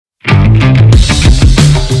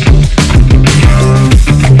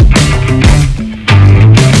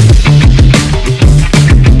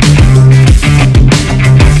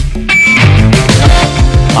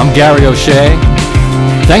I'm Gary O'Shea.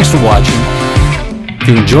 Thanks for watching. If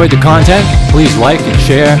you enjoyed the content, please like and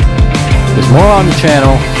share. There's more on the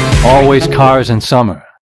channel, always cars in summer.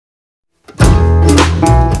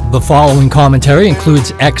 The following commentary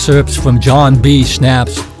includes excerpts from John B.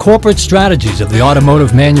 Schnapp's Corporate Strategies of the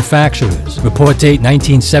Automotive Manufacturers, report date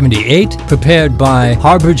 1978, prepared by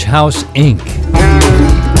Harbridge House, Inc.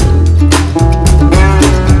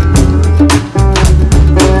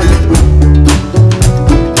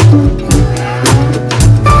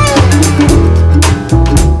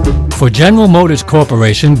 For General Motors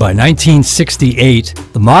Corporation by 1968,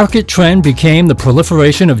 the market trend became the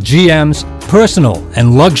proliferation of GM's personal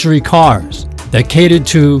and luxury cars that catered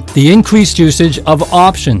to the increased usage of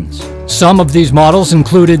options. Some of these models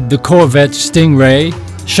included the Corvette Stingray,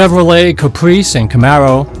 Chevrolet Caprice and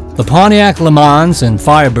Camaro, the Pontiac Le Mans and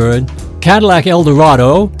Firebird, Cadillac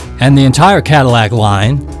Eldorado and the entire Cadillac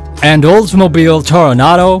line, and Oldsmobile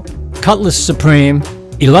Tornado, Cutlass Supreme,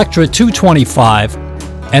 Electra 225,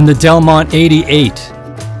 and the Delmont 88.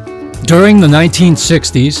 During the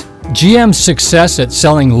 1960s, GM's success at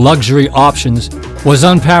selling luxury options was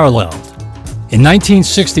unparalleled. In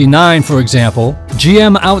 1969, for example,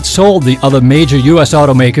 GM outsold the other major U.S.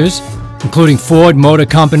 automakers, including Ford Motor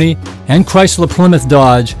Company and Chrysler Plymouth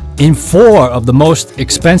Dodge, in 4 of the most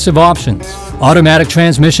expensive options: automatic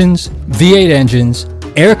transmissions, V8 engines,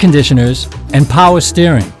 air conditioners, and power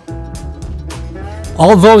steering.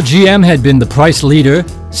 Although GM had been the price leader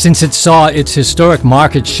since it saw its historic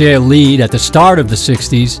market share lead at the start of the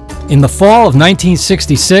 60s, in the fall of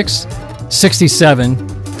 1966, 67,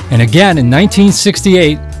 and again in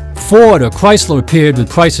 1968, Ford or Chrysler appeared with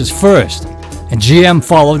prices first, and GM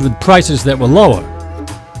followed with prices that were lower.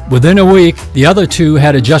 Within a week, the other two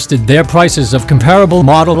had adjusted their prices of comparable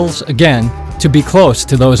models again to be close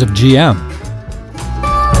to those of GM.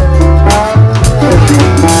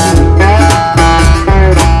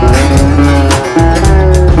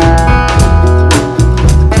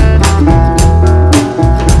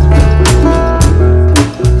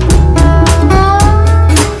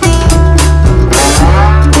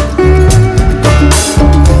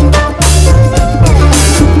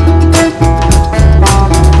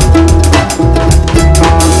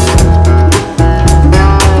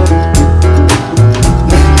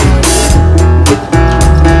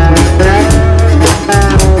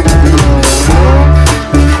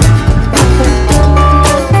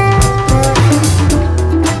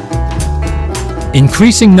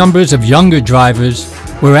 Increasing numbers of younger drivers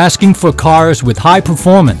were asking for cars with high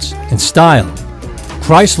performance and style.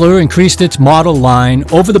 Chrysler increased its model line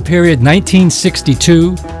over the period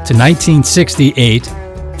 1962 to 1968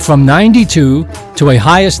 from 92 to a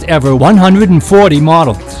highest ever 140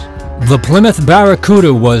 models. The Plymouth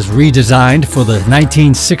Barracuda was redesigned for the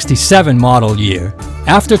 1967 model year.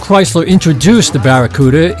 After Chrysler introduced the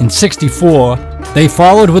Barracuda in '64, they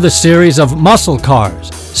followed with a series of muscle cars,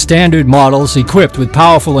 standard models equipped with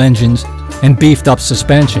powerful engines and beefed up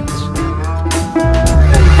suspensions.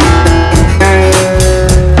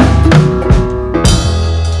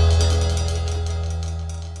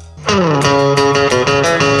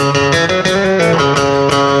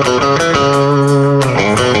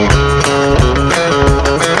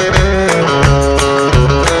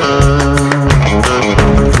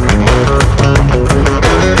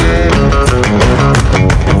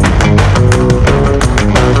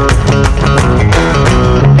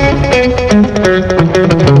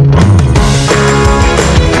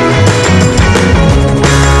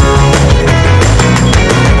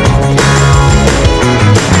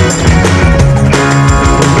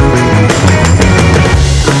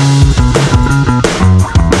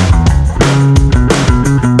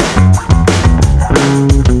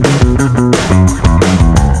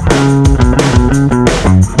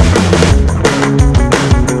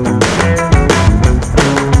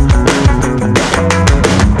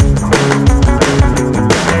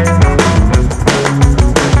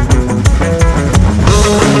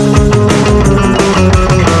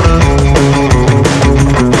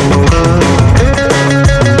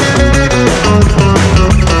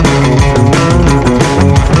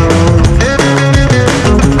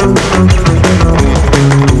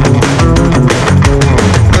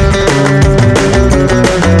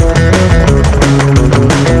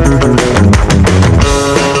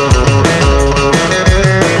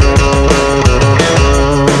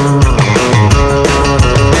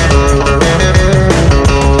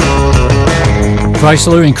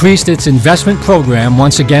 Chrysler increased its investment program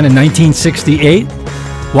once again in 1968,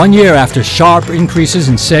 1 year after sharp increases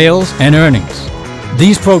in sales and earnings.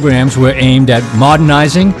 These programs were aimed at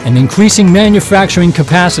modernizing and increasing manufacturing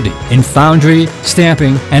capacity in foundry,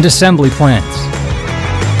 stamping, and assembly plants.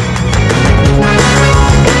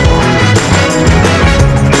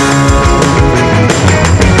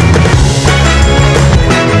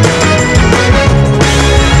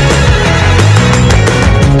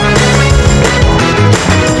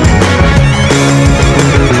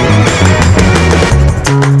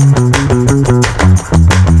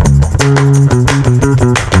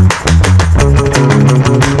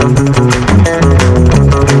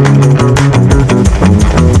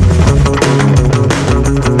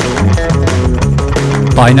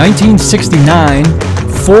 By 1969,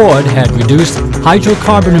 Ford had reduced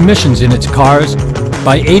hydrocarbon emissions in its cars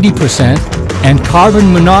by 80% and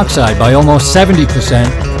carbon monoxide by almost 70%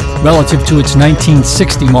 relative to its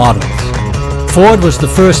 1960 models. Ford was the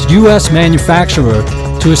first U.S. manufacturer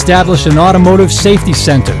to establish an automotive safety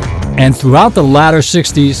center, and throughout the latter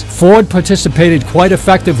 60s, Ford participated quite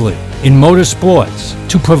effectively in motorsports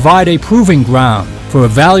to provide a proving ground for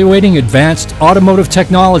evaluating advanced automotive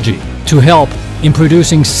technology to help in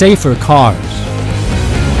producing safer cars.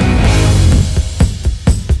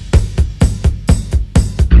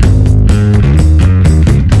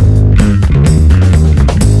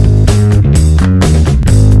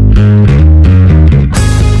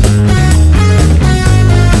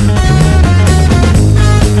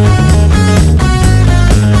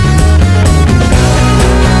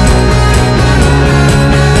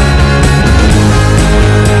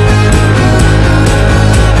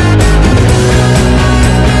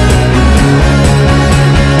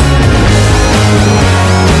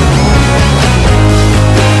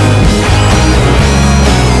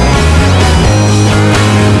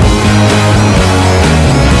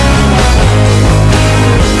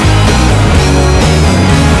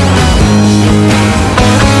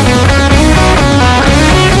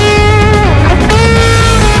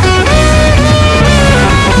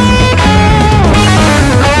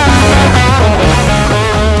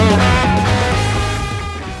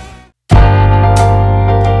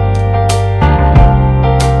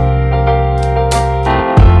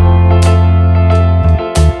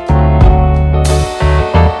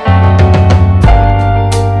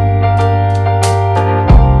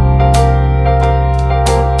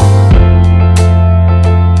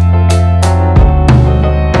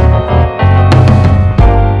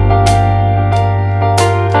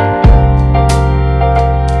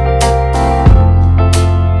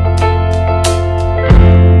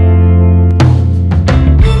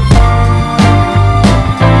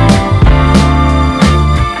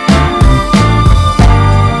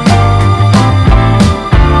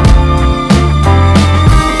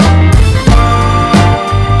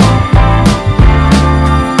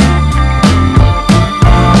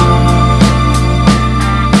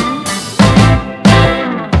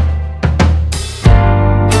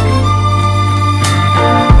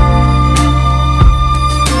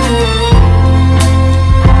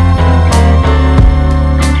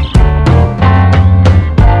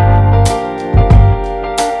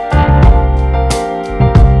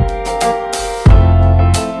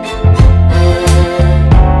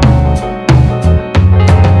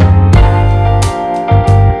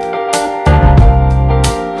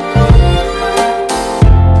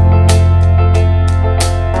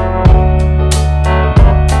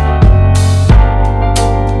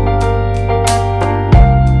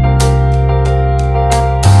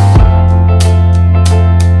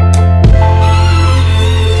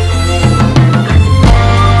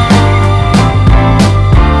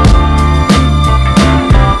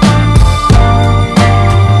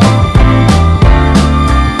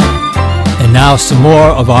 Now some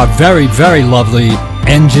more of our very, very lovely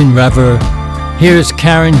engine rever. Here's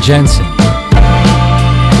Karen Jensen.